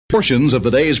Portions of the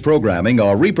day's programming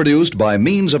are reproduced by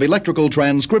means of electrical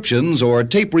transcriptions or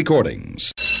tape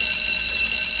recordings.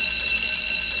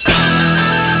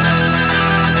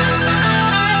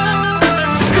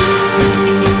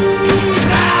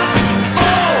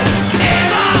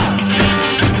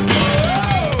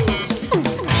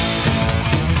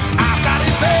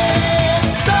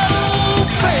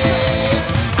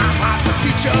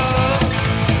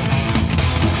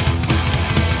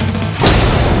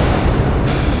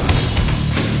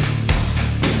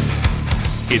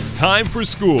 It's time for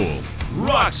school,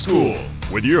 Rock School,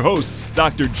 with your hosts,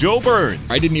 Dr. Joe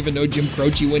Burns. I didn't even know Jim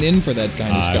Croce went in for that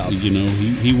kind of stuff. You know,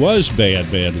 he was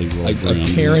badly rolled around.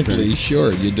 Apparently,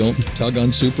 sure. You don't tug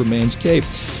on Superman's cape.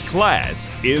 Class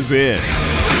is in.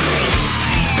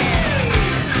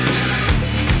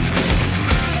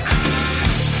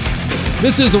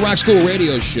 This is the Rock School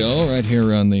Radio Show right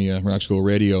here on the Rock School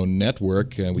Radio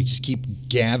Network. We just keep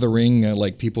gathering,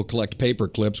 like people collect paper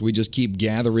clips, we just keep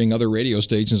gathering other radio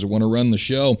stations that want to run the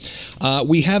show.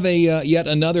 We have a yet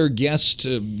another guest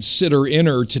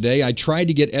sitter-inner today. I tried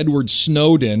to get Edward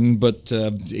Snowden, but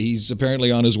he's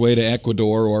apparently on his way to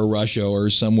Ecuador or Russia or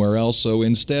somewhere else. So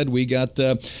instead, we got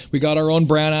our own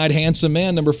brown-eyed, handsome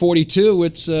man, number 42.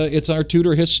 It's our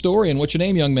tutor historian. What's your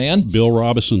name, young man? Bill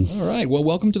Robison. All right. Well,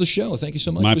 welcome to the show. Thank you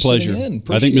so much My for pleasure. sitting in.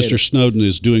 I think Mr. Snowden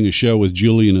is doing a show with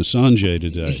Julian Assange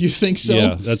today. You think so?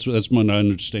 Yeah, that's what I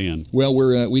understand. Well,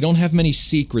 we don't have many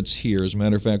secrets here. As a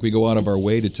matter of fact, we go out of our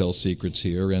way to tell secrets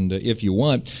here. And if you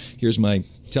want, here's my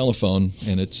telephone,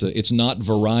 and it's not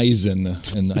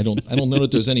Verizon, and I don't know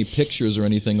that there's any pictures or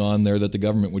anything on there that the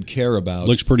government would care about.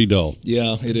 Looks pretty dull.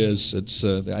 Yeah, it is. It's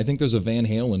I think there's a Van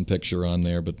Halen picture on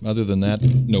there, but other than that,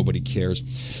 nobody cares.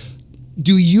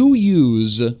 Do you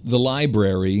use the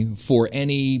library for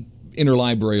any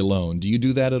interlibrary loan? Do you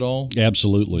do that at all?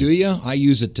 Absolutely. Do you? I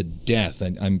use it to death.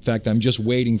 In fact, I'm just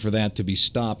waiting for that to be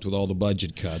stopped with all the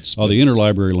budget cuts. Oh, the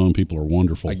interlibrary loan people are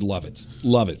wonderful. I love it.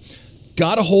 Love it.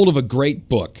 Got a hold of a great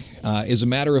book. As a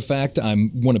matter of fact, I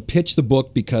want to pitch the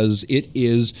book because it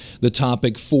is the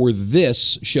topic for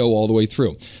this show all the way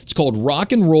through. It's called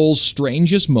Rock and Roll's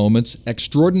Strangest Moments,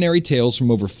 Extraordinary Tales from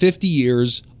Over 50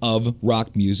 Years of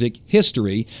Rock Music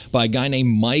History by a guy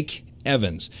named Mike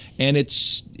Evans. And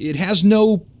it has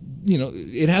no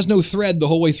thread the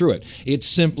whole way through it. It's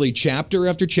simply chapter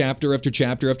after chapter after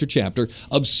chapter after chapter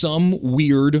of some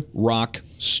weird rock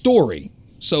story.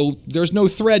 So there's no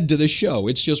thread to the show.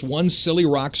 It's just one silly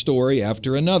rock story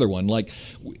after another one. Like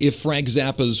if Frank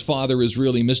Zappa's father is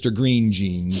really Mr. Green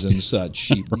Jeans and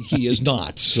such. He is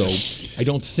not. So I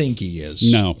don't think he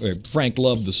is. No. Frank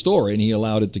loved the story and he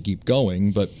allowed it to keep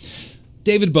going. But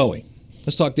David Bowie.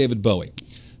 Let's talk David Bowie.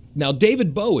 Now,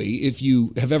 David Bowie, if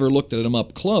you have ever looked at him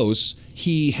up close,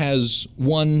 he has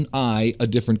one eye a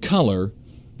different color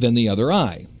than the other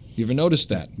eye. You ever noticed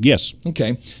that? Yes.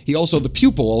 Okay. The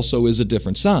pupil also is a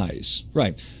different size.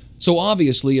 Right. So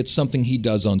obviously it's something he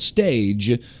does on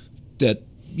stage that,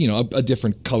 a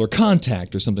different color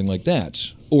contact or something like that.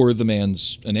 Or the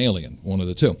man's an alien, one of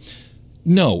the two.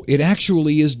 No, it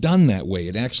actually is done that way.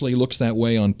 It actually looks that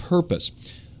way on purpose.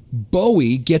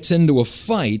 Bowie gets into a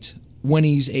fight when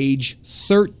he's age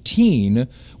 13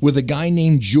 with a guy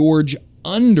named George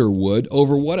Underwood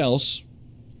over what else?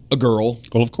 A girl.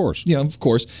 Well, of course. Yeah, of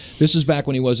course. This is back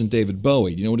when he wasn't David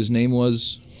Bowie. Do you know what his name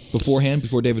was beforehand,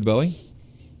 before David Bowie?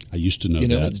 I used to know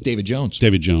that. It's David Jones.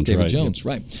 David Jones, David right. Jones,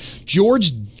 right.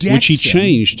 George Dexon. Which he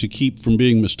changed to keep from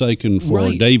being mistaken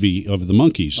for Davy of the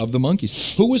Monkees. Of the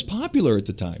Monkees, who was popular at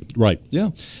the time. Right. Yeah.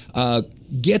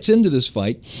 Gets into this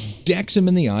fight, decks him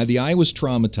in the eye. The eye was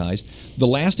traumatized. The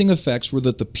lasting effects were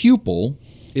that the pupil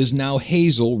is now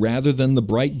hazel rather than the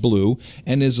bright blue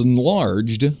and is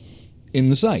enlarged in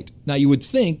the sight. Now, you would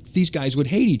think these guys would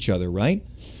hate each other, right?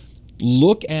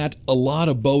 Look at a lot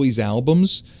of Bowie's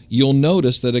albums. You'll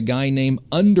notice that a guy named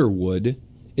Underwood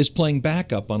is playing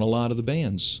backup on a lot of the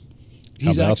bands.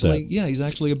 He's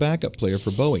actually a backup player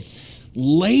for Bowie.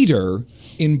 Later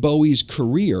in Bowie's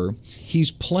career,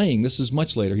 he's playing, this is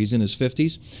much later, he's in his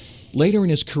 50s. Later in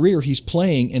his career, he's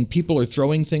playing and people are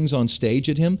throwing things on stage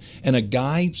at him. And a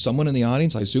guy, someone in the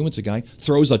audience, I assume it's a guy,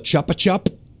 throws a chupa-chup,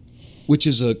 which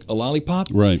is a lollipop,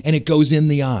 right, and it goes in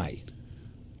the eye.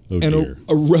 Oh, and dear.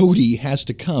 a roadie has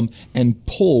to come and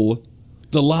pull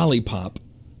the lollipop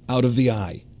out of the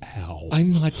eye. Ow.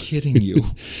 I'm not kidding you.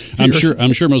 I'm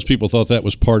sure most people thought that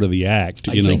was part of the act.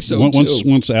 I think so,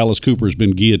 once Alice Cooper's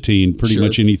been guillotined, pretty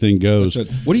much anything goes. Right.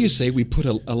 What do you say we put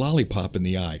a lollipop in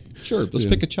the eye? Sure, let's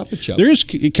pick a chupa-chup. There is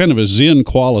kind of a zen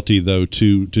quality, though,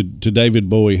 to David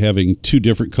Bowie having two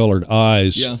different colored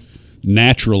eyes. Yeah.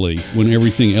 naturally when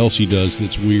everything else he does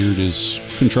that's weird is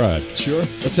contrived. Sure.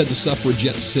 Let's head to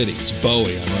Suffragette City. It's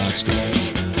Bowie on Rock School.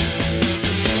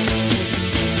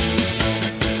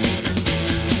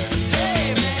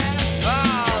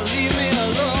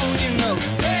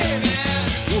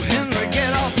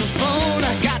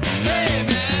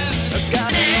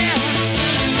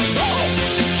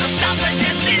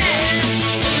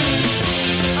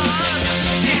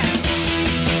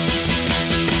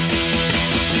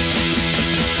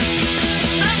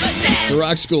 The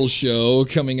Rock School show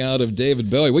coming out of David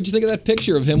Bowie. What'd you think of that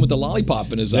picture of him with the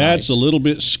lollipop in his eye? That's a little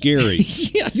bit scary.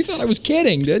 Yeah, you thought I was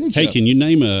kidding, didn't you? Hey, can you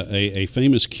name a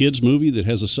famous kids movie that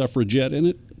has a suffragette in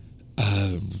it?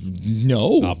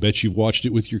 No. I'll bet you've watched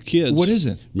it with your kids. What is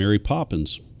it? Mary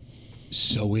Poppins.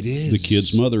 So it is. The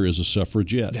kid's mother is a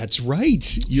suffragette. That's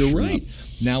right. You're right.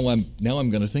 Now I'm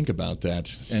going to think about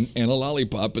that. And a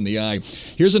lollipop in the eye.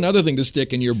 Here's another thing to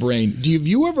stick in your brain. Have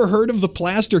you ever heard of the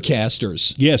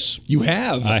Plastercasters? Yes. You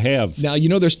have? I have. Now, you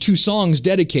know there's 2 songs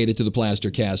dedicated to the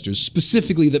Plastercasters,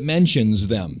 specifically that mentions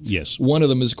them. Yes. One of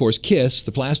them is, of course, Kiss,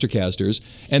 the Plastercasters.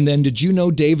 And then did you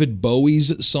know David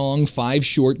Bowie's song, 5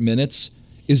 Short Minutes,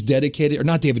 is dedicated, or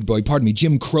not David Bowie, pardon me,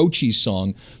 Jim Croce's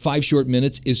song, 5 Short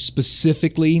Minutes, is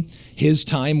specifically his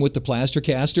time with the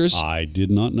Plastercasters? I did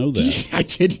not know that. I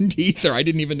didn't either. I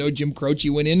didn't even know Jim Croce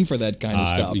went in for that kind of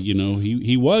stuff. You know,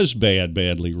 he was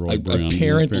badly Roy Brown.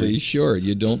 Apparently, sure.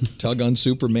 You don't tug on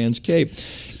Superman's cape.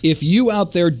 If you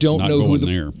out there don't Not know who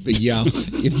going there. Yeah,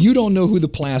 if you don't know who the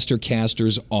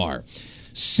Plastercasters are,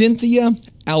 Cynthia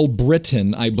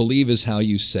Albritton, I believe is how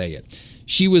you say it.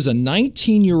 She was a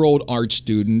 19-year-old art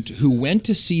student who went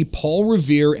to see Paul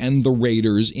Revere and the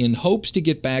Raiders in hopes to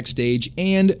get backstage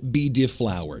and be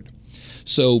deflowered.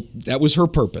 So that was her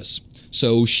purpose.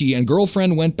 So she and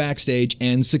girlfriend went backstage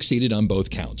and succeeded on both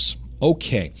counts.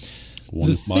 Okay.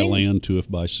 One if by land, two if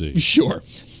by sea. Sure.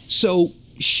 So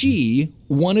she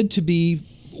wanted to be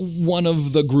one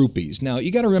of the groupies. Now,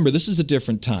 you got to remember, this is a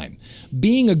different time.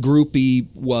 Being a groupie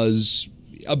was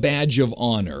a badge of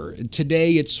honor.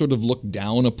 Today, it's sort of looked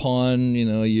down upon. You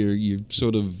know, you're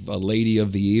sort of a lady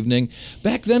of the evening.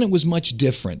 Back then, it was much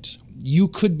different. You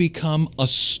could become a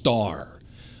star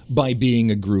by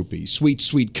being a groupie. Sweet,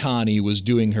 sweet Connie was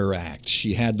doing her act.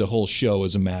 She had the whole show,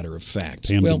 as a matter of fact.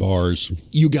 Pam the Bars.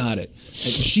 You got it.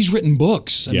 She's written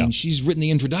books. I Yeah. mean, she's written the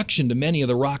introduction to many of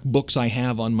the rock books I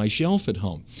have on my shelf at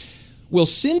home. Well,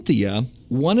 Cynthia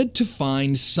wanted to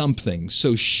find something,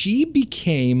 so she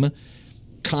became,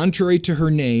 contrary to her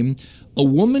name, a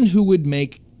woman who would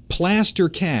make plaster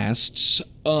casts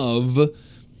of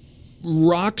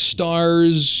rock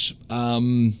stars,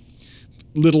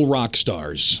 little rock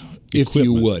stars, if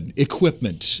you would.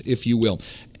 Equipment, if you will.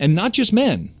 And not just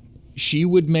men. She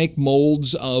would make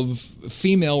molds of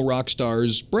female rock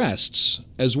stars' breasts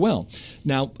as well.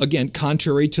 Now, again,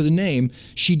 contrary to the name,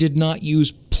 she did not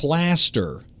use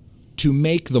plaster to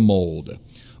make the mold.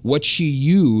 What she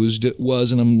used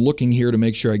was, and I'm looking here to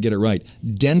make sure I get it right,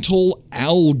 dental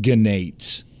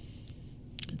alginate.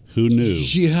 Who knew?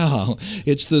 Yeah,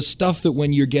 it's the stuff that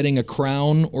when you're getting a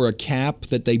crown or a cap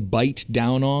that they bite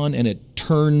down on and it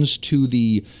turns to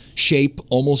the shape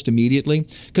almost immediately.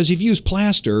 Because if you use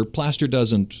plaster, plaster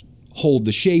doesn't hold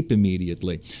the shape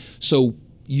immediately. So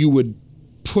you would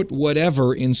put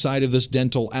whatever inside of this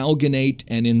dental alginate,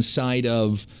 and inside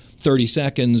of 30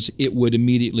 seconds, it would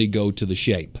immediately go to the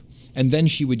shape. And then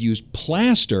she would use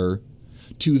plaster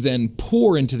to then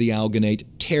pour into the alginate,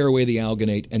 tear away the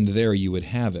alginate, and there you would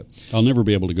have it. I'll never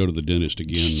be able to go to the dentist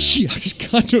again now. Yeah,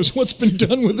 God knows what's been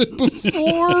done with it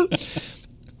before.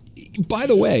 By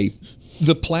the way,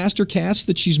 the plaster casts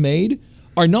that she's made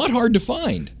are not hard to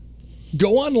find.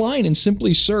 Go online and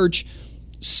simply search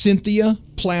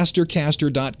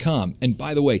CynthiaPlastercaster.com. And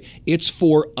by the way, it's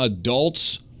for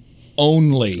adults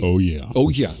only. Oh, yeah. Oh,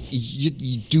 yeah.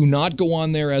 You do not go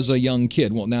on there as a young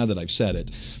kid. Well, now that I've said it,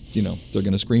 you know, they're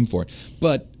going to scream for it.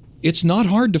 But it's not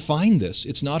hard to find this.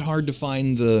 It's not hard to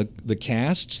find the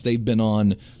casts. They've been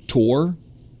on tour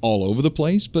all over the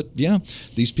place. But, yeah,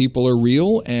 these people are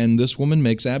real, and this woman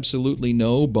makes absolutely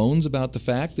no bones about the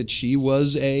fact that she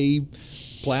was a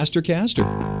plaster caster.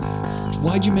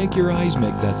 Why'd you make your eyes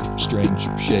make that strange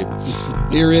shape?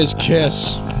 Here is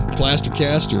Kiss, Plaster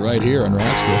Caster, right here on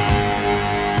Rock School.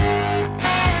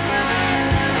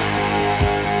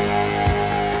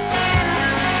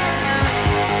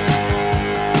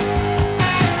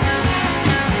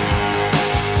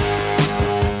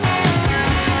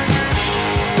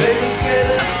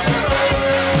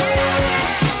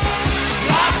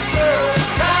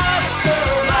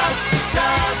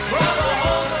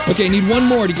 Okay, Okay, need one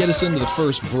more to get us into the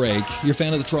first break. You're a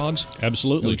fan of the Trogs?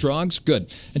 Absolutely. The Trogs?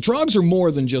 Good. And Trogs are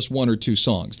more than just one or two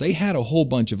songs. They had a whole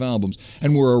bunch of albums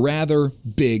and were a rather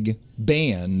big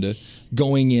band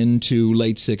going into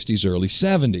late 60s, early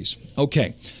 70s.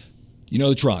 Okay, you know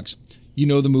the Trogs. You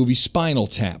know the movie Spinal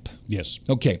Tap. Yes.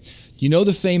 Okay. You know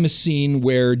the famous scene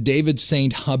where David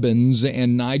St. Hubbins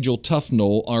and Nigel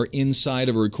Tufnell are inside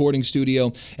of a recording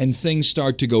studio and things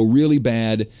start to go really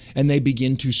bad and they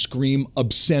begin to scream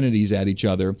obscenities at each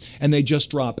other and they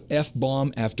just drop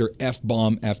F-bomb after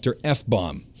F-bomb after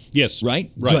F-bomb. Yes.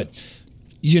 Right? Right. Good.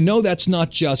 You know that's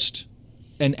not just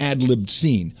an ad-libbed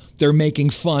scene. They're making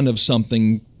fun of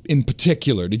something in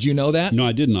particular. Did you know that? No,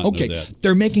 I did not know Okay. that.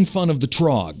 They're making fun of the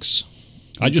Trogs.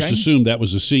 I just Okay. assumed that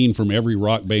was a scene from every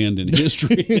rock band in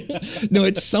history. No,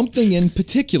 it's something in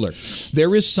particular.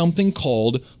 There is something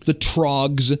called the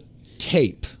Trogs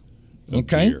tape.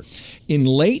 Okay? dear. In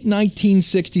late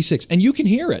 1966, and you can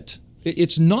hear it.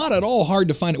 It's not at all hard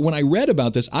to find it. When I read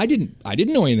about this, I didn't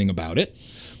know anything about it,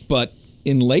 but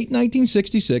in late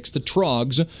 1966, the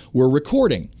Trogs were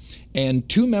recording. And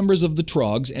two members of the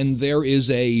Trogs, and there is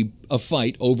a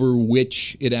fight over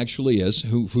which it actually is,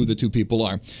 who the two people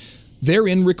are. They're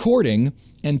in recording,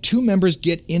 and two members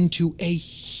get into a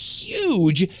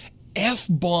huge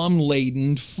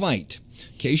F-bomb-laden fight.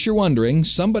 In case you're wondering,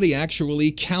 somebody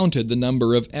actually counted the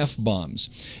number of F-bombs.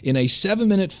 In a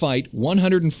 7-minute fight,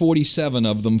 147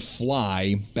 of them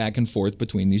fly back and forth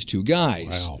between these two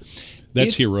guys. Wow.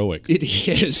 That's heroic. It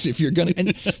is, if you're going to.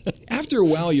 And after a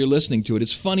while, you're listening to it.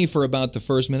 It's funny for about the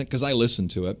first minute, because I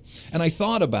listened to it, and I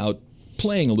thought about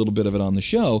playing a little bit of it on the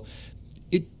show.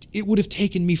 It would have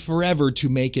taken me forever to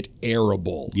make it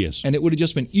airable. Yes. And it would have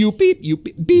just been, you beep, beep,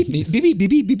 beep, beep, beep,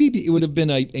 beep, beep, beep. It would have been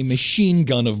a machine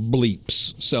gun of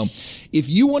bleeps. So if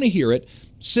you want to hear it,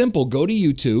 simple, go to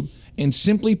YouTube and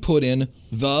simply put in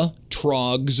the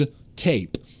Trogs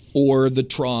tape or the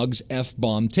Trogs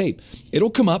F-bomb tape. It'll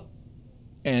come up.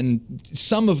 And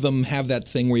some of them have that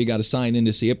thing where you got to sign in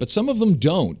to see it, but some of them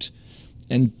don't.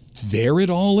 And there it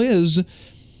all is.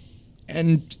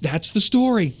 And that's the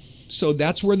story. So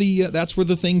that's where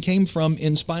the thing came from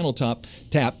in Spinal Tap.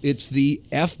 It's the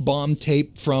F-bomb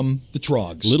tape from the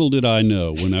Trogs. Little did I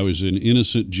know when I was an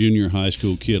innocent junior high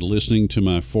school kid listening to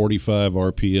my 45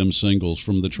 RPM singles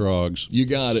from the Trogs. You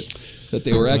got it. That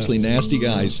they were actually nasty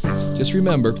guys. Just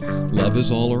remember, love is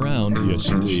all around. Yes,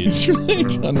 indeed. That's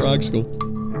right, on Rock School.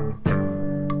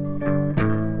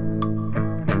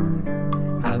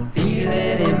 I feel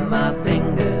it in my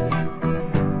fingers.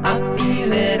 I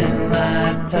feel it in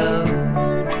my toes.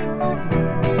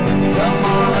 Come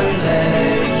on and let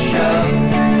it show.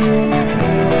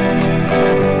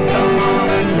 Come on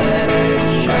and let it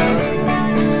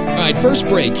show. All right, first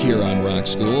break here on Rock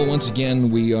School. Once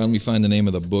again, let me find the name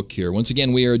of the book here. Once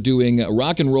again, we are doing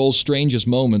Rock and Roll's Strangest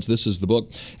Moments. This is the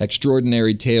book,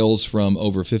 Extraordinary Tales from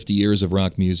Over 50 Years of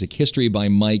Rock Music History by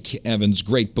Mike Evans.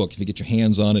 Great book. If you get your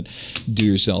hands on it, do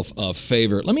yourself a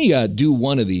favor. Let me do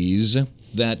one of these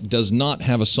that does not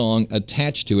have a song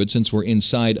attached to it since we're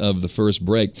inside of the first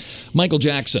break. Michael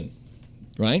Jackson,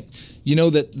 right? You know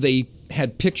that they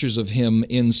had pictures of him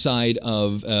inside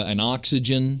of an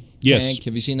oxygen tank.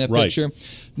 Have you seen that picture?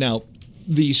 Now,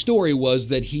 the story was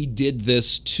that he did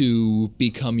this to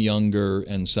become younger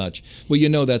and such. Well, you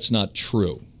know that's not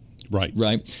true. Right.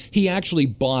 Right? He actually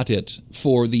bought it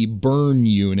for the burn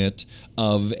unit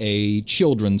of a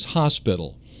children's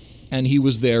hospital. And he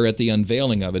was there at the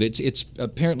unveiling of it. It's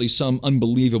apparently some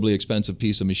unbelievably expensive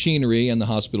piece of machinery, and the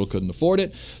hospital couldn't afford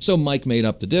it. So Mike made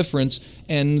up the difference,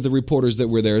 and the reporters that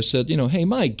were there said, hey,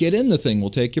 Mike, get in the thing. We'll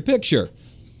take your picture.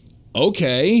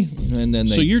 Okay. And then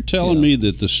So you're telling me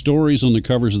that the stories on the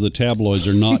covers of the tabloids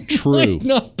are not true? Might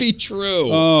not be true.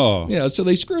 Oh. Yeah, so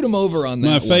they screwed him over on that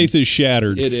My faith is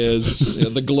shattered. It is.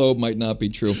 The Globe might not be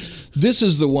true. This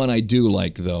is the one I do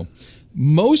like, though.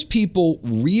 Most people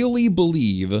really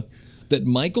believe that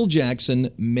Michael Jackson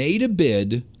made a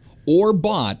bid or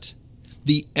bought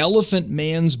the Elephant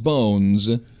Man's bones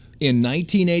in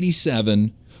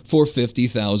 1987 for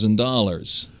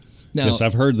 $50,000. Now, Yes,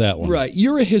 I've heard that one. right,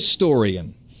 you're a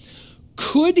historian.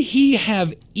 Could he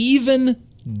have even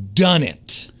done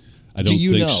it? I don't Do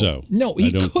you think know? so. No, he I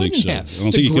don't couldn't think so. have. I don't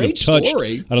It's think a he could great have touched.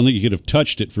 story. I don't think he could have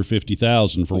touched it for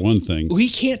 50,000 for one thing. He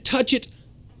can't touch it,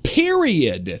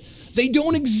 period. They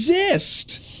don't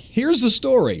exist. Here's the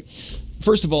story.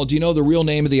 First of all, do you know the real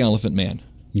name of the Elephant Man?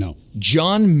 No.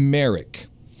 John Merrick.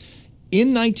 In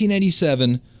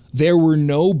 1987, there were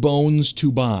no bones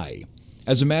to buy.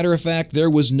 As a matter of fact,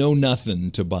 there was no nothing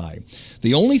to buy.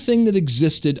 The only thing that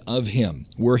existed of him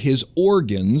were his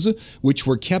organs, which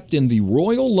were kept in the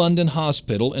Royal London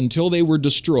Hospital until they were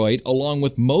destroyed, along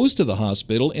with most of the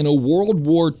hospital, in a World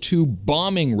War II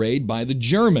bombing raid by the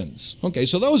Germans. Okay,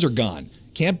 so those are gone.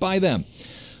 Can't buy them.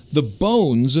 The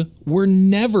bones were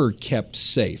never kept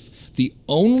safe. The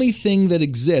only thing that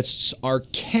exists are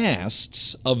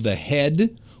casts of the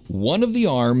head, one of the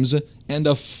arms, and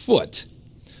a foot.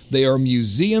 They are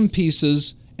museum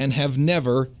pieces and have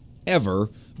never, ever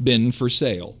been for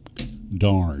sale.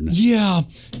 Darn. Yeah,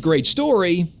 great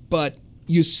story, but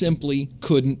you simply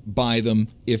couldn't buy them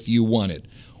if you wanted.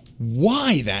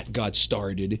 Why that got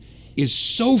started is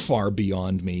so far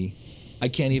beyond me, I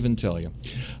can't even tell you.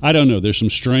 I don't know. There's some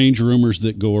strange rumors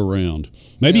that go around.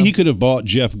 Maybe he could have bought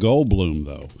Jeff Goldblum,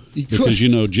 though. Because,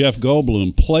 Jeff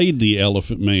Goldblum played the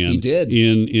Elephant Man. He did.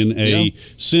 In a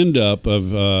send-up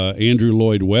of Andrew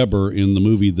Lloyd Webber in the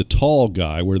movie The Tall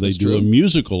Guy, where they do a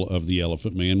musical of the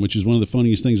Elephant Man, which is one of the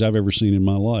funniest things I've ever seen in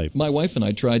my life. My wife and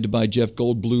I tried to buy Jeff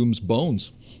Goldblum's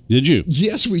bones. Did you?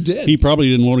 Yes, we did. He probably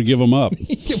didn't want to give them up.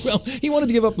 Well, he wanted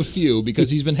to give up a few because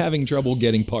he's been having trouble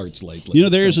getting parts lately.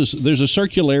 There's a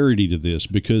circularity to this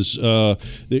because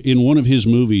in one of his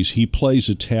movies, he plays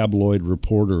a tabloid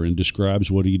reporter and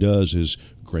describes what he does as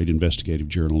great investigative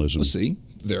journalism. Well, see,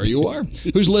 there you are.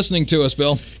 Who's listening to us,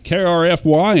 Bill?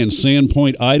 KRFY in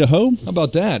Sandpoint, Idaho. How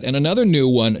about that? And another new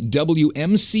one,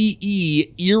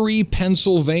 WMCE, Erie,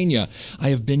 Pennsylvania. I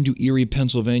have been to Erie,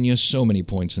 Pennsylvania so many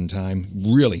points in time.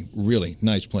 Really, really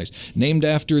nice place. Named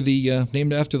after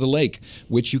the lake,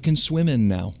 which you can swim in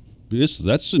now.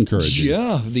 That's encouraging.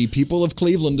 Yeah, the people of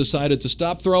Cleveland decided to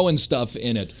stop throwing stuff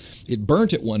in it. It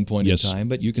burnt at one point in time,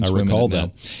 but you can swim in it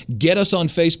now. Get us on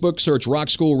Facebook, search Rock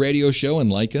School Radio Show,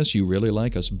 and like us. You really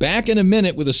like us. Back in a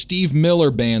minute with a Steve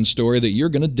Miller Band story that you're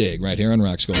going to dig right here on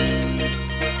Rock School.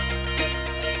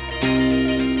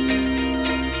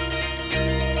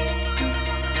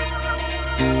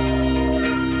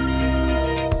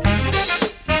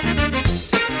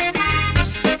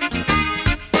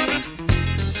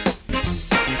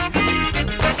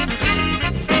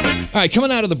 All right,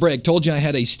 coming out of the break, told you I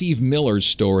had a Steve Miller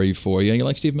story for you. You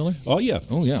like Steve Miller? Oh, yeah.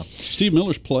 Oh, yeah. Steve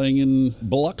Miller's playing in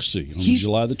Biloxi on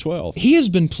July the 12th. He has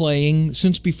been playing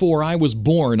since before I was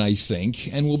born, I think,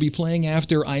 and will be playing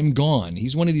after I'm gone.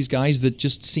 He's one of these guys that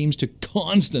just seems to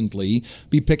constantly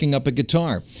be picking up a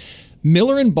guitar.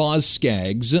 Miller and Boz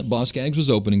Scaggs was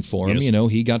opening for him.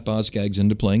 Yes. He got Boz Scaggs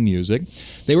into playing music.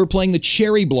 They were playing the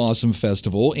Cherry Blossom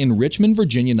Festival in Richmond,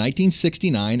 Virginia,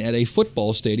 1969 at a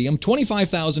football stadium,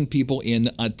 25,000 people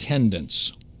in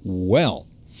attendance. Well,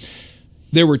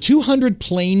 there were 200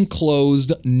 plainclothes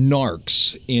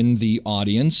narcs in the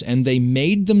audience, and they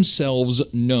made themselves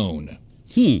known.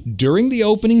 During the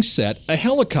opening set, a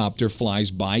helicopter flies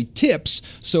by, tips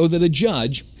so that a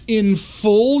judge, in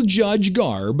full judge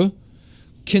garb,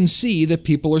 can see that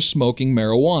people are smoking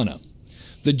marijuana.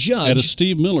 The judge... At a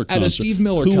Steve Miller concert. At a Steve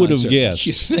Miller concert. Who would have guessed?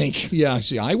 You think? Yeah,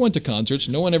 see, I went to concerts.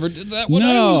 No one ever did that when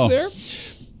I was there.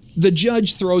 The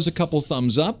judge throws a couple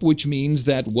thumbs up, which means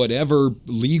that whatever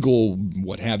legal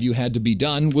what have you had to be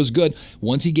done was good.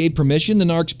 Once he gave permission, the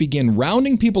narcs began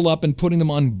rounding people up and putting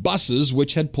them on buses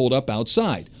which had pulled up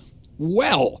outside.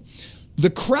 Well,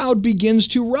 the crowd begins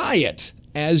to riot,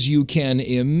 as you can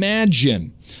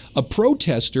imagine. A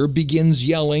protester begins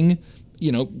yelling,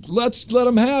 let's let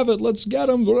them have it, let's get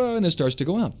them, and it starts to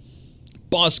go out.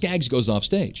 Boz Scaggs goes off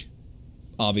stage,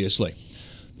 obviously.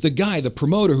 The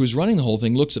promoter who's running the whole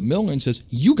thing looks at Miller and says,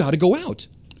 you got to go out.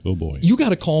 Oh, boy. You got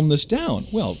to calm this down.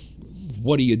 Well,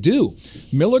 what do?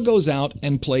 Miller goes out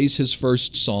and plays his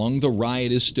first song. The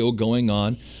riot is still going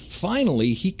on.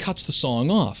 Finally, he cuts the song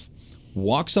off,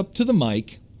 walks up to the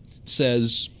mic,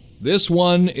 says, this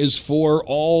one is for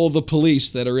all the police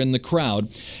that are in the crowd,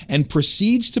 and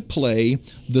proceeds to play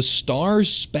the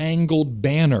Star-Spangled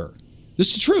Banner. This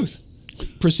is the truth.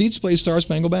 Proceeds to play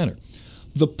Star-Spangled Banner.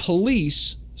 The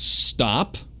police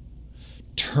stop,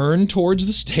 turn towards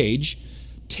the stage,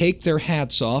 take their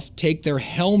hats off, take their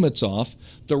helmets off.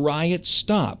 The riot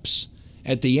stops.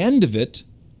 At the end of it,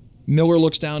 Miller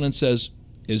looks down and says,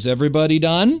 is everybody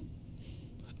done?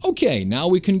 Okay, now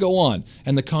we can go on.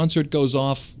 And the concert goes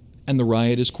off, and the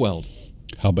riot is quelled.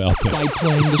 How about that? By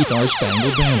playing the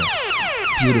Star-Spangled Banner.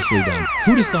 Beautifully done.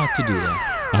 Who'd have thought to do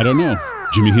that? I don't know.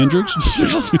 Jimi Hendrix?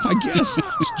 Yeah, I guess.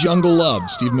 It's Jungle Love,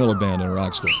 Steve Miller Band in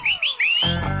Rock School.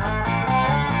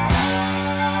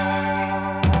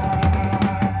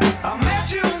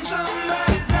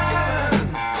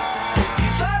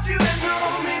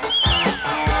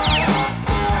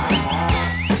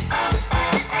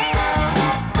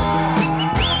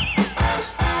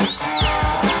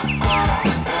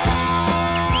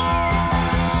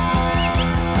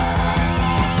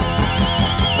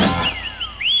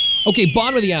 Okay,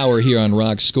 bottom of the hour here on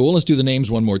Rock School. Let's do the names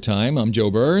one more time. I'm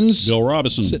Joe Burns. Bill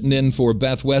Robinson. Sitting in for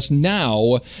Beth West.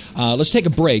 Now, let's take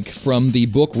a break from the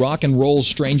book Rock and Roll's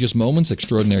Strangest Moments,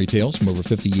 Extraordinary Tales from Over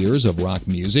 50 Years of Rock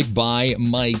Music by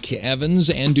Mike Evans,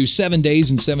 and do 7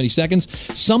 days and 70 seconds.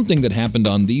 Something that happened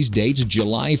on these dates,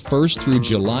 July 1st through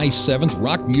July 7th.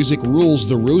 Rock music rules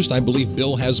the roost. I believe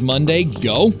Bill has Monday.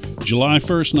 Go. July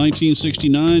 1st,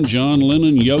 1969, John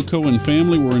Lennon, Yoko, and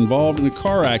family were involved in a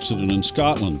car accident in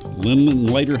Scotland. Lennon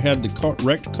later had the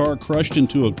wrecked car crushed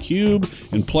into a cube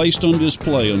and placed on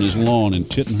display on his lawn in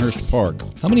Tittenhurst Park.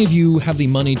 How many of you have the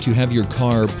money to have your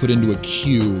car put into a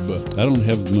cube? I don't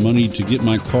have the money to get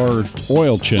my car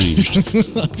oil changed.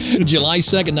 July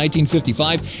 2nd,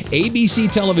 1955, ABC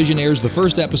Television airs the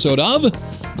first episode of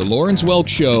The Lawrence Welk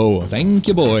Show. Thank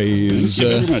you, boys.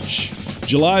 Thank you very much.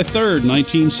 July 3rd,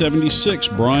 1976,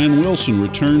 Brian Wilson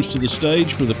returns to the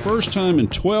stage for the first time in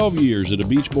 12 years at a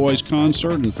Beach Boys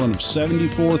concert in front of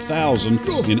 74,000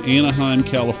 in Anaheim,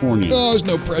 California. Oh, there's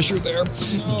no pressure there.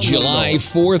 July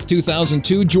 4th,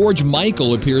 2002, George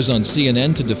Michael appears on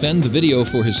CNN to defend the video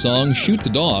for his song Shoot the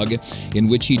Dog, in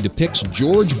which he depicts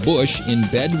George Bush in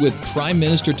bed with Prime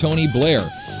Minister Tony Blair.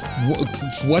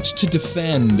 What's to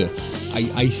defend?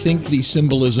 I think the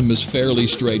symbolism is fairly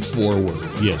straightforward.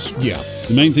 Yes. Yeah.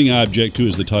 The main thing I object to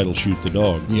is the title Shoot the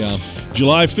Dog. Yeah.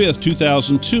 July 5th,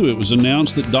 2002, it was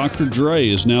announced that Dr. Dre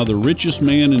is now the richest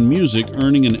man in music,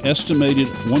 earning an estimated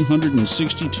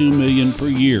 $162 million per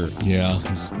year. Yeah,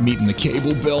 he's meeting the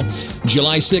cable bill.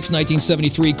 July 6,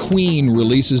 1973, Queen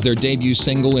releases their debut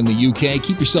single in the UK,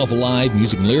 Keep Yourself Alive,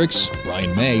 music and lyrics,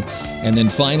 Brian May. And then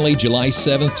finally, July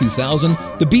 7th, 2000,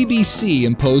 the BBC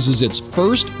imposes its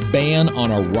first ban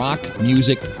on a rock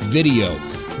music video.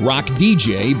 Rock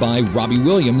DJ by Robbie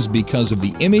Williams because of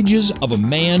the images of a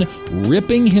man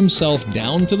ripping himself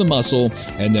down to the muscle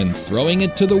and then throwing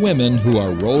it to the women who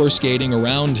are roller skating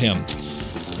around him.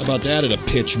 How about that at a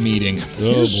pitch meeting?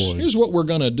 Boy. Here's what we're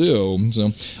going to do.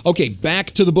 So, okay, back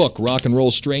to the book, Rock and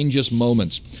Roll's Strangest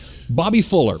Moments. Bobby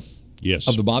Fuller. Yes.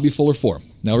 Of the Bobby Fuller Four.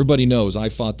 Now, everybody knows I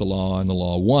fought the law and the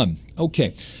law won.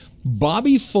 Okay.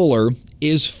 Bobby Fuller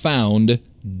is found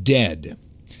dead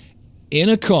in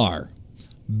a car,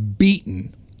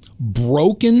 beaten,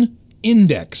 broken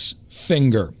index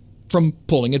finger from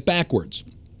pulling it backwards.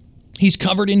 He's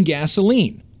covered in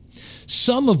gasoline,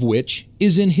 some of which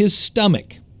is in his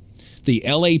stomach. The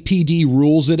LAPD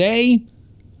rules it a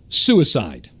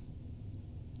suicide.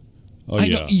 Oh,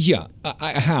 yeah.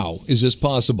 How is this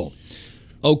possible?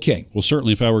 Okay. Well,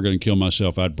 certainly if I were going to kill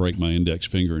myself, I'd break my index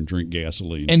finger and drink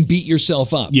gasoline. And beat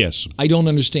yourself up. Yes. I don't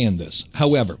understand this.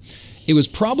 However, it was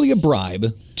probably a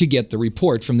bribe to get the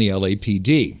report from the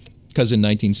LAPD, because in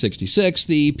 1966,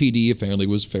 the PD apparently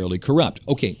was fairly corrupt.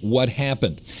 Okay, what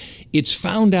happened? It's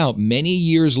found out many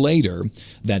years later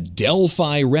that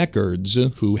Delphi Records,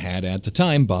 who had at the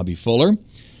time Bobby Fuller,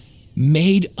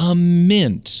 made a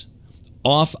mint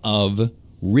off of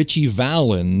Ritchie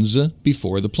Valens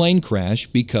before the plane crash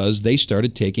because they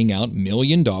started taking out $1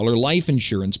 million life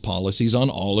insurance policies on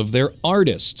all of their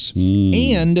artists.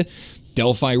 And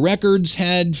Delphi Records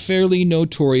had fairly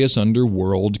notorious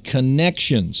underworld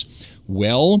connections.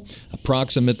 Well,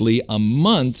 approximately a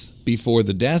month before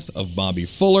the death of Bobby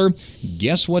Fuller,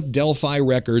 guess what Delphi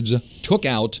Records took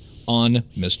out on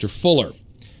Mr. Fuller?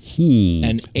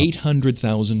 An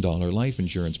 $800,000 life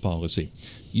insurance policy.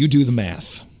 You do the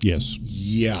math. Yes.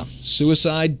 Yeah.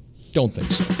 Suicide? Don't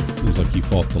think so. Seems like you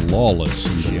fought the lawless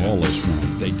and the lawless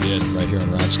one. They did, right here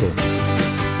on Rock School.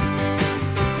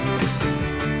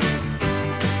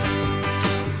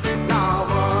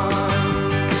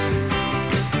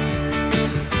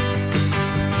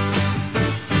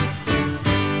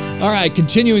 All right,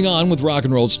 continuing on with Rock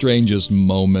and Roll's Strangest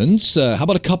Moments. How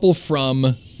about a couple from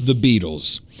the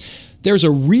Beatles? There's a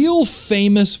real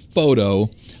famous photo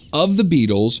of the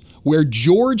Beatles where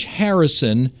George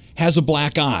Harrison has a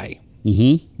black eye,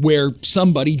 where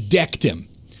somebody decked him.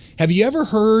 Have you ever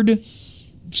heard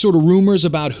sort of rumors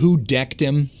about who decked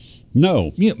him?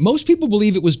 No. Yeah, most people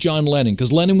believe it was John Lennon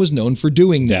because Lennon was known for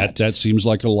doing that. That seems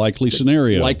like a likely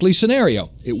scenario. Likely scenario.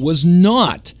 It was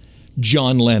not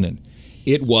John Lennon.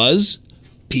 It was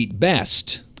Pete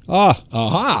Best.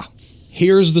 Aha!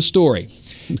 Here's the story.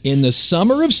 In the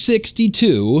summer of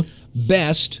 '62,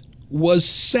 Best was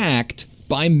sacked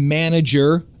by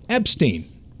manager Epstein.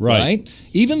 Right?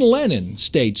 Even Lennon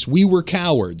states, we were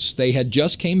cowards. They had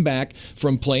just came back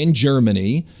from playing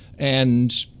Germany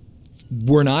and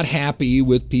were not happy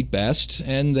with Pete Best,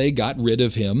 and they got rid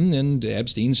of him. And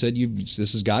Epstein said,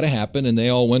 this has got to happen. And they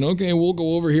all went, okay, we'll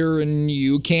go over here and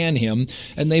you can him.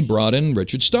 And they brought in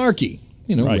Richard Starkey,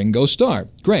 Ringo Starr.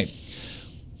 Great.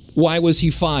 Why was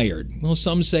he fired? Well,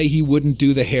 some say he wouldn't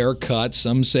do the haircut.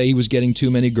 Some say he was getting too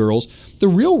many girls. The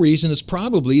real reason is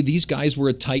probably these guys were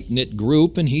a tight-knit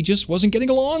group and he just wasn't getting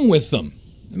along with them.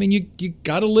 I mean, you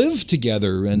got to live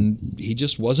together, and he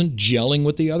just wasn't gelling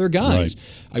with the other guys.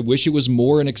 Right. I wish it was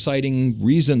more an exciting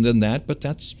reason than that, but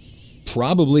that's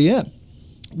probably it.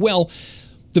 Well,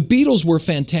 the Beatles were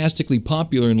fantastically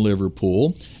popular in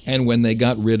Liverpool, and when they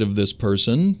got rid of this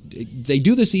person, they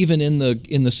do this even in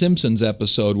the Simpsons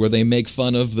episode where they make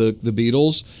fun of the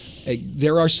Beatles.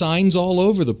 There are signs all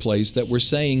over the place that were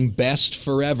saying "best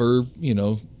forever,"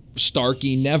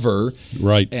 Starkey never.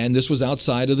 Right. And this was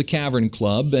outside of the Cavern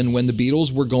Club. And when the Beatles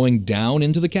were going down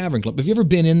into the Cavern Club, have you ever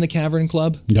been in the Cavern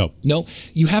Club? No. No?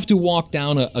 You have to walk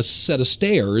down a set of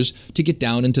stairs to get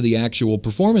down into the actual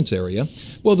performance area.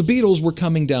 Well, the Beatles were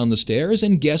coming down the stairs,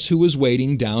 and guess who was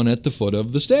waiting down at the foot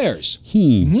of the stairs?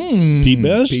 Pete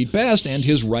Best? Pete Best and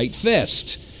his right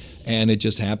fist. And it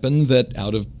just happened that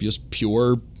out of just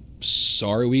pure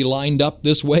sorry we lined up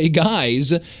this way,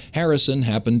 guys, Harrison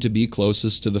happened to be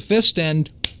closest to the fist, and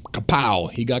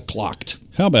kapow, he got clocked.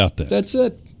 How about that? That's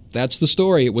it. That's the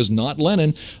story. It was not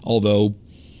Lennon, although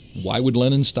why would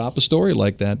Lennon stop a story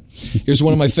like that? Here's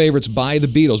one of my favorites by the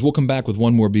Beatles. We'll come back with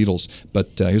one more Beatles,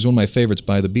 but here's one of my favorites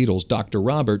by the Beatles, Dr.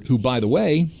 Robert, who, by the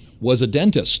way, was a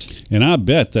dentist. And I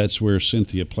bet that's where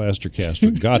Cynthia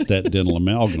Plastercaster got that dental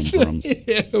amalgam from.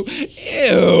 Ew.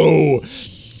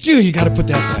 You got to put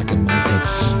that back in my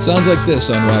head. Sounds like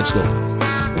this on Rock School. Ring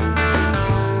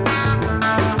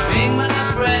my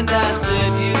friend, I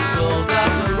said you called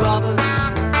Dr. Robert.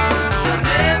 Does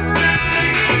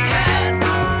everything he can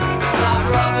about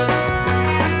Robert.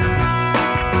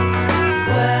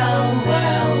 Well,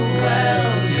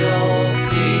 you're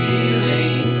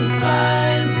feeling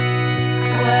fine.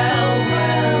 Well,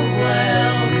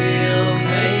 he'll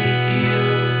make you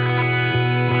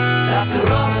Dr.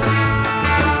 Robert.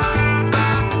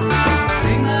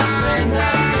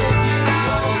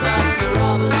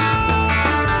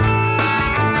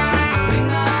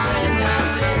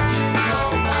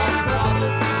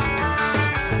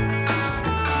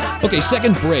 Okay,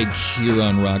 second break here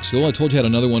on Rock School. I told you I had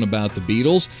another one about the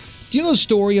Beatles. Do you know the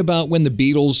story about when the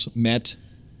Beatles met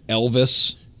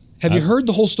Elvis? Have you heard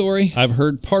the whole story? I've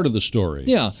heard part of the story.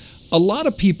 Yeah. A lot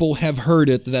of people have heard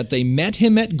it that they met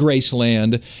him at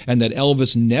Graceland and that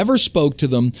Elvis never spoke to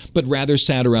them, but rather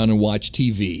sat around and watched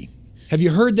TV. Have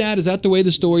you heard that? Is that the way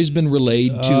the story's been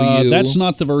relayed to you? That's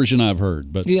not the version I've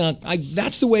heard. But yeah,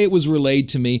 that's the way it was relayed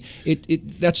to me.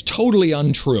 That's totally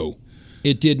untrue.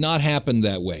 It did not happen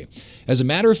that way. As a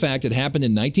matter of fact, it happened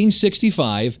in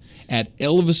 1965 at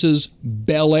Elvis's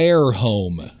Bel Air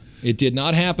home. It did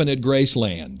not happen at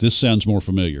Graceland. This sounds more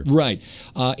familiar. Right.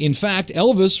 In fact,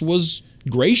 Elvis was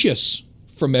gracious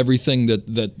from everything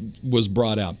that was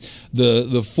brought out.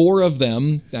 The four of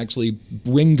them, actually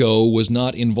Ringo was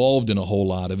not involved in a whole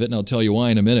lot of it, and I'll tell you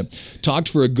why in a minute, talked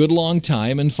for a good long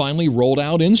time and finally rolled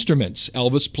out instruments.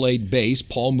 Elvis played bass,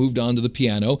 Paul moved on to the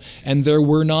piano, and there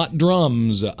were not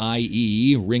drums,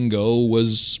 i.e. Ringo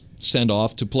was sent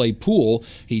off to play pool.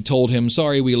 He told him,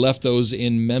 sorry, we left those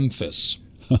in Memphis.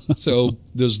 So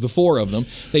there's the four of them.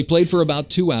 They played for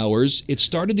about 2 hours. It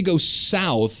started to go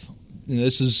south, and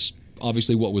this is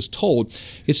obviously what was told.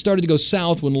 It started to go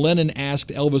south when Lennon asked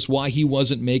Elvis why he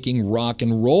wasn't making rock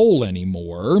and roll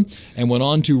anymore and went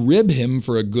on to rib him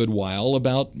for a good while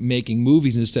about making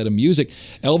movies instead of music.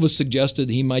 Elvis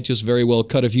suggested he might just very well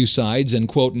cut a few sides and,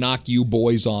 quote, knock you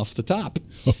boys off the top.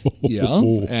 Yeah,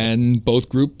 and both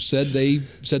groups said they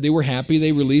were happy.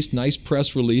 They released nice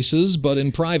press releases, but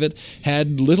in private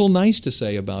had little nice to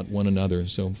say about one another.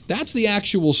 So that's the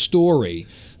actual story.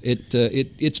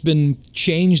 It's been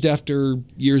changed after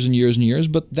years and years and years,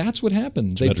 but that's what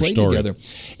happened. They played together.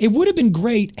 It would have been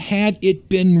great had it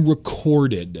been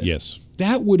recorded. Yes.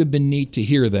 That would have been neat to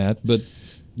hear that, but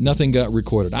nothing got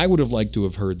recorded. I would have liked to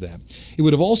have heard that. It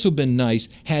would have also been nice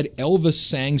had Elvis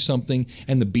sang something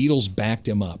and the Beatles backed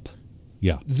him up.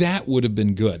 Yeah. That would have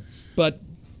been good, but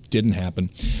didn't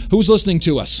happen. Who's listening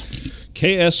to us?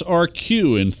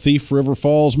 KSRQ in Thief River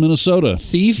Falls, Minnesota.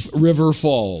 Thief River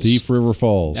Falls. Thief River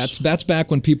Falls. That's back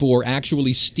when people were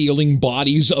actually stealing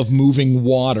bodies of moving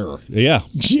water. Yeah.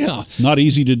 Yeah. Not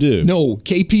easy to do. No.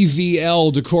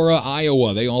 KPVL, Decorah,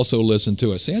 Iowa. They also listen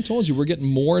to us. See, I told you, we're getting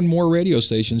more and more radio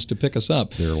stations to pick us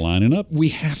up. They're lining up. We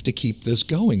have to keep this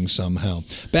going somehow.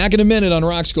 Back in a minute on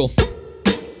Rock School.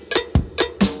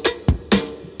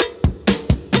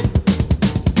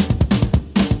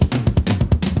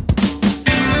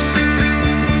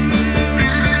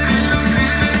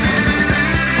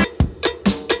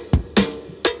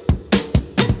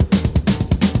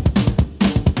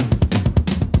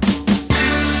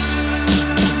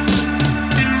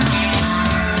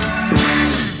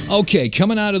 Okay,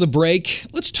 coming out of the break,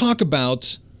 let's talk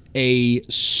about a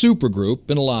supergroup,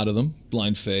 been a lot of them,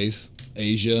 Blind Faith,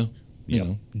 Asia,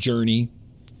 Journey,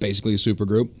 basically a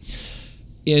supergroup.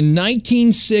 In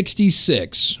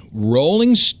 1966,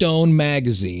 Rolling Stone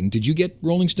magazine, did you get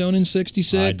Rolling Stone in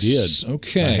 66? I did.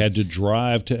 Okay. I had to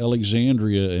drive to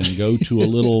Alexandria and go to a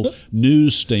little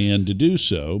newsstand to do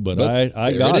so, but I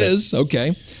got it. There it is.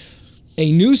 Okay.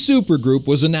 A new supergroup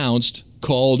was announced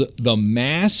called the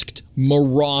Masked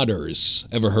Marauders.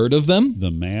 Ever heard of them? The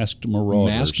Masked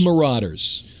Marauders. Masked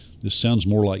Marauders. This sounds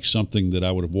more like something that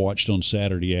I would have watched on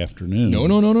Saturday afternoon.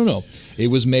 No. It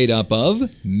was made up of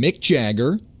Mick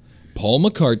Jagger, Paul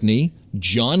McCartney,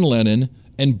 John Lennon,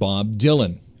 and Bob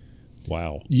Dylan.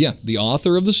 Wow. Yeah, the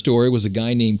author of the story was a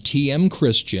guy named T.M.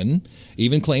 Christian.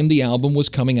 Even claimed the album was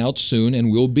coming out soon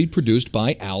and will be produced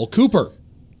by Al Cooper.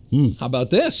 How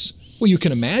about this? Well, you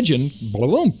can imagine,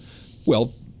 boom.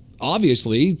 Well,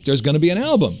 obviously, there's going to be an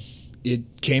album. It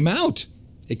came out.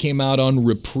 It came out on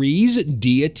Reprise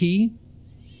Deity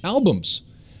albums.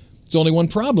 There's only one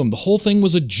problem. The whole thing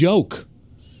was a joke.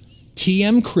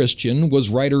 T.M. Christian was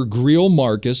writer Greil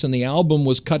Marcus, and the album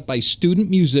was cut by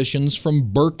student musicians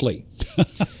from Berkeley.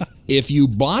 If you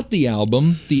bought the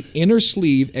album, the inner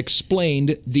sleeve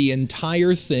explained the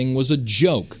entire thing was a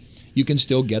joke. You can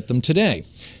still get them today.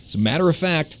 As a matter of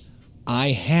fact, I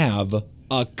have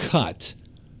a cut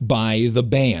by the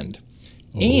band.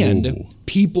 And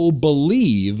people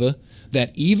believe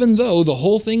that even though the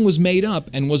whole thing was made up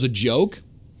and was a joke,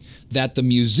 that the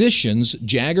musicians,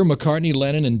 Jagger, McCartney,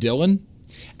 Lennon, and Dylan,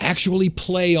 actually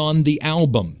play on the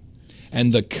album.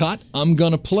 And the cut I'm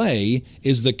going to play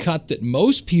is the cut that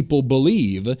most people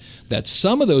believe that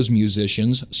some of those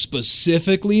musicians,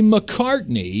 specifically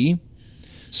McCartney,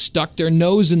 stuck their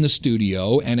nose in the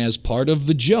studio and as part of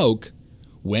the joke,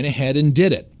 went ahead and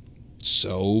did it.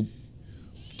 So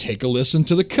take a listen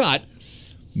to the cut.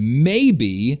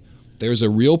 Maybe there's a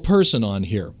real person on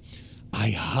here. I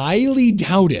highly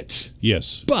doubt it.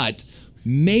 Yes. But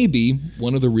maybe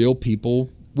one of the real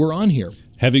people were on here.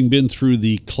 Having been through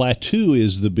the Klaatu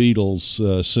is the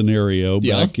Beatles scenario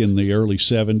back in the early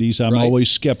 70s, I'm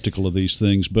always skeptical of these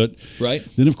things. But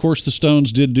then, of course, the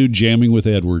Stones did do Jamming with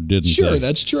Edward, didn't they? Sure,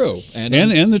 that's true.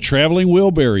 And the Traveling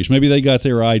Wilburys. Maybe they got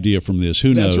their idea from this.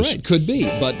 Who knows? That's right. Could be.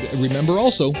 But remember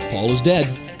also, Paul is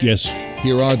dead. Yes.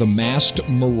 Here are the Masked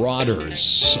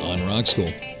Marauders on Rock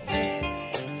School.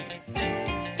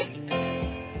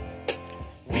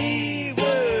 We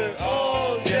were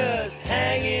all just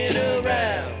hanging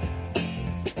around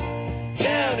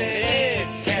down at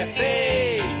Ed's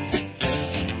Cafe.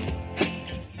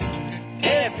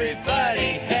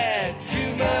 Everybody had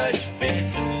too much fun,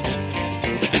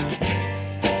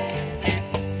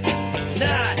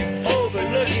 not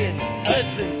overlooking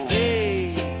Hudson's Bay.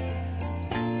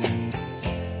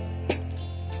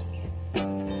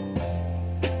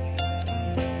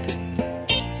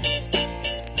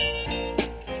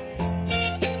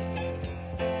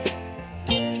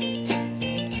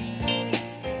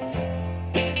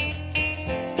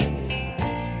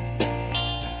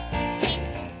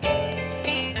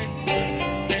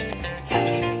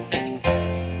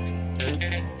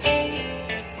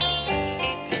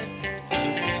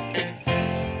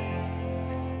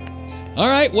 All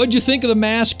right, what'd you think of the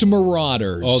Masked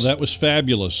Marauders? Oh, that was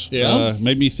fabulous. Yeah?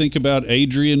 Made me think about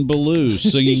Adrian Belew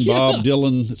singing Bob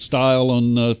Dylan style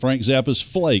on Frank Zappa's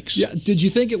Flakes. Yeah. Did you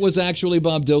think it was actually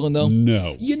Bob Dylan, though?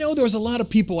 No. You know, there was a lot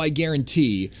of people, I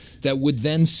guarantee, that would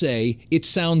then say, it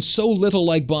sounds so little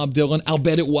like Bob Dylan, I'll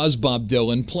bet it was Bob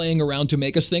Dylan, playing around to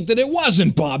make us think that it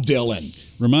wasn't Bob Dylan.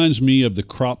 Reminds me of the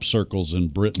crop circles in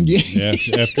Britain. Yeah.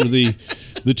 After the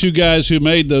two guys who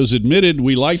made those admitted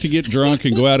we like to get drunk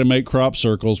and go out and make crop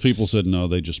circles, people said, no,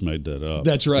 they just made that up.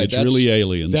 That's right. It's really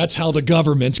aliens. That's how the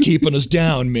government's keeping us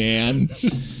down, man.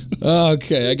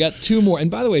 Okay, I got two more.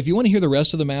 And by the way, if you want to hear the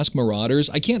rest of the Masked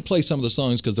Marauders, I can't play some of the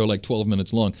songs because they're like 12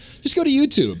 minutes long. Just go to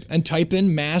YouTube and type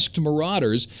in Masked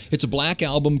Marauders. It's a black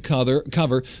album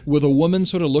cover with a woman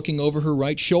sort of looking over her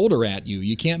right shoulder at you.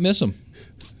 You can't miss them.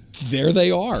 There they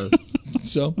are.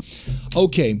 So,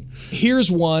 okay,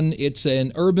 here's one. It's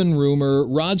an urban rumor.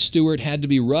 Rod Stewart had to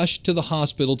be rushed to the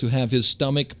hospital to have his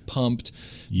stomach pumped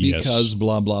because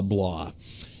blah, blah, blah.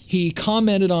 He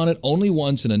commented on it only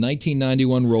once in a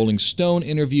 1991 Rolling Stone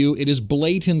interview. It is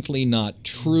blatantly not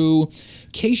true.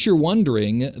 In case you're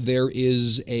wondering, there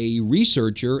is a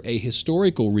researcher, a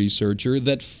historical researcher,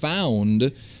 that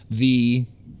found the,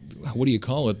 what do you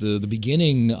call it, the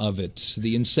beginning of it,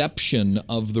 the inception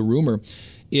of the rumor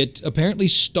It apparently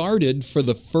started for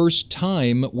the first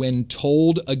time when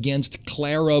told against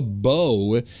Clara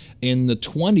Bow in the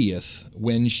 20th,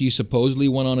 when she supposedly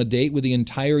went on a date with the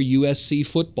entire USC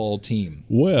football team.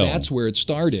 Well. That's where it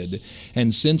started.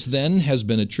 And since then has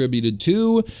been attributed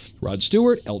to Rod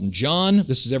Stewart, Elton John.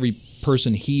 This is every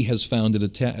person he has found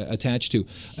it attached to.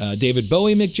 David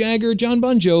Bowie, Mick Jagger, John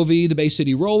Bon Jovi, the Bay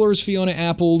City Rollers, Fiona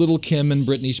Apple, Little Kim, and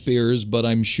Britney Spears. But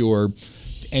I'm sure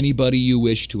anybody you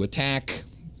wish to attack,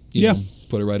 you know,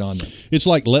 put it right on there. It's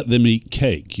like Let Them Eat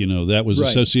Cake. You know, that was Right.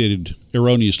 associated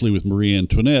erroneously with Marie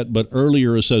Antoinette, but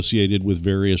earlier associated with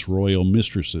various royal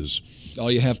mistresses.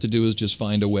 All you have to do is just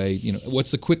find a way, you know,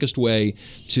 what's the quickest way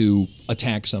to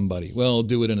attack somebody? Well,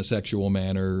 do it in a sexual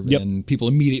manner, and people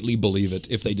immediately believe it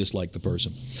if they dislike the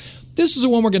person. This is the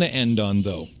one we're going to end on,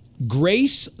 though.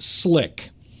 Grace Slick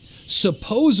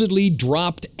supposedly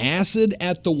dropped acid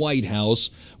at the White House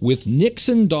with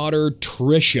Nixon daughter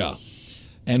Tricia,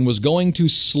 and was going to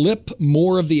slip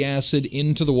more of the acid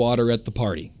into the water at the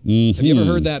party. Have you ever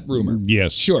heard that rumor?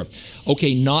 Yes. Sure.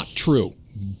 Okay, not true,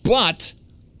 but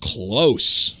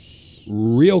close.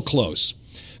 Real close.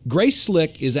 Grace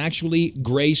Slick is actually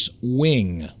Grace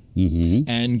Wing.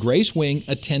 And Grace Wing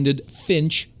attended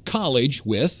Finch College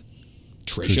with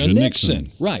Tricia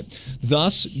Nixon. Right.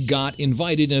 Thus got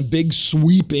invited in a big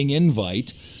sweeping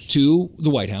invite to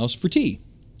the White House for tea.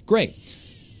 Great.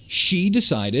 She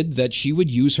decided that she would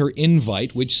use her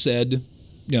invite, which said,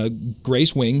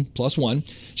 Grace Wing +1.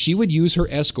 She would use her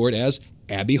escort as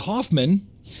Abby Hoffman,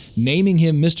 naming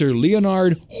him Mr.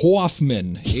 Leonard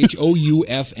Hoffman,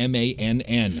 Houfmann.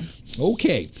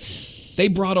 Okay. They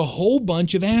brought a whole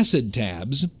bunch of acid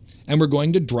tabs and were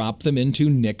going to drop them into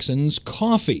Nixon's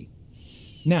coffee.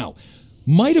 Now,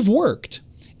 might have worked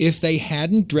if they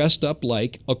hadn't dressed up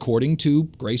like, according to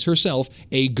Grace herself,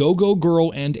 a go-go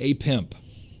girl and a pimp.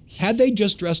 Had they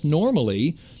just dressed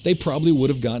normally, they probably would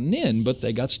have gotten in, but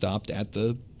they got stopped at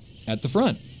the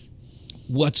front.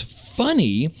 What's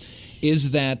funny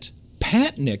is that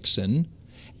Pat Nixon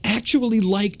actually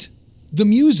liked the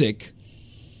music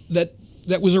that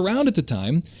was around at the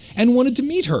time and wanted to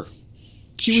meet her.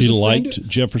 She liked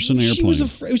Jefferson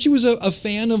Airplane. She was a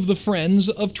fan of the friends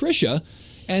of Tricia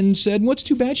and said, what's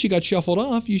too bad she got shuffled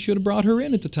off? You should have brought her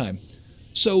in at the time.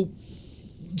 So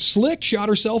Slick shot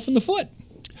herself in the foot.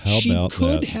 She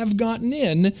could have gotten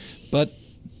in, but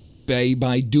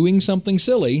by doing something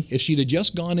silly, if she'd have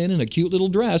just gone in a cute little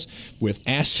dress with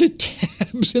acid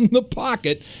tabs in the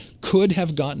pocket, could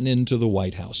have gotten into the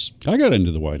White House. I got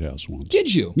into the White House once.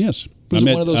 Did you? Yes. Was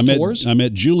it one of those tours? I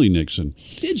met Julie Nixon.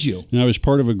 Did you? And I was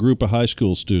part of a group of high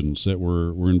school students that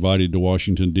were invited to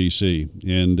Washington, D.C.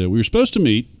 And we were supposed to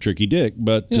meet Tricky Dick,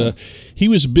 but he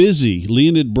was busy.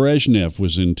 Leonid Brezhnev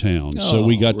was in town, so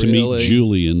we got to meet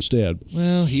Julie instead.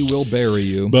 Well, he will bury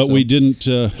you. But we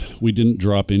didn't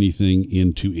drop anything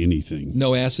into anything.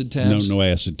 No acid tabs? No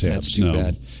acid tabs. That's too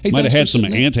bad. Hey, might have had some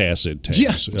antacid tabs.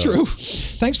 Yeah, true.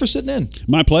 Thanks for sitting in.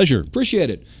 My pleasure. Appreciate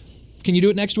it. Can you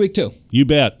do it next week, too? You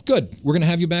bet. Good. We're going to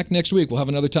have you back next week. We'll have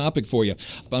another topic for you.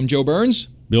 I'm Joe Burns.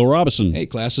 Bill Robison. Hey,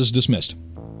 class is dismissed.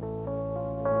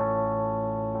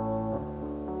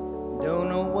 Don't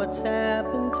know what's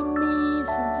happened to me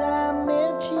since I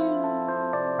met you.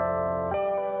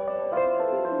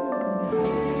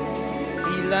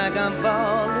 Feel like I'm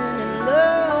falling in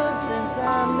love since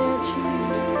I met you.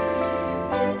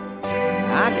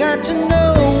 I got to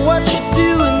know what you do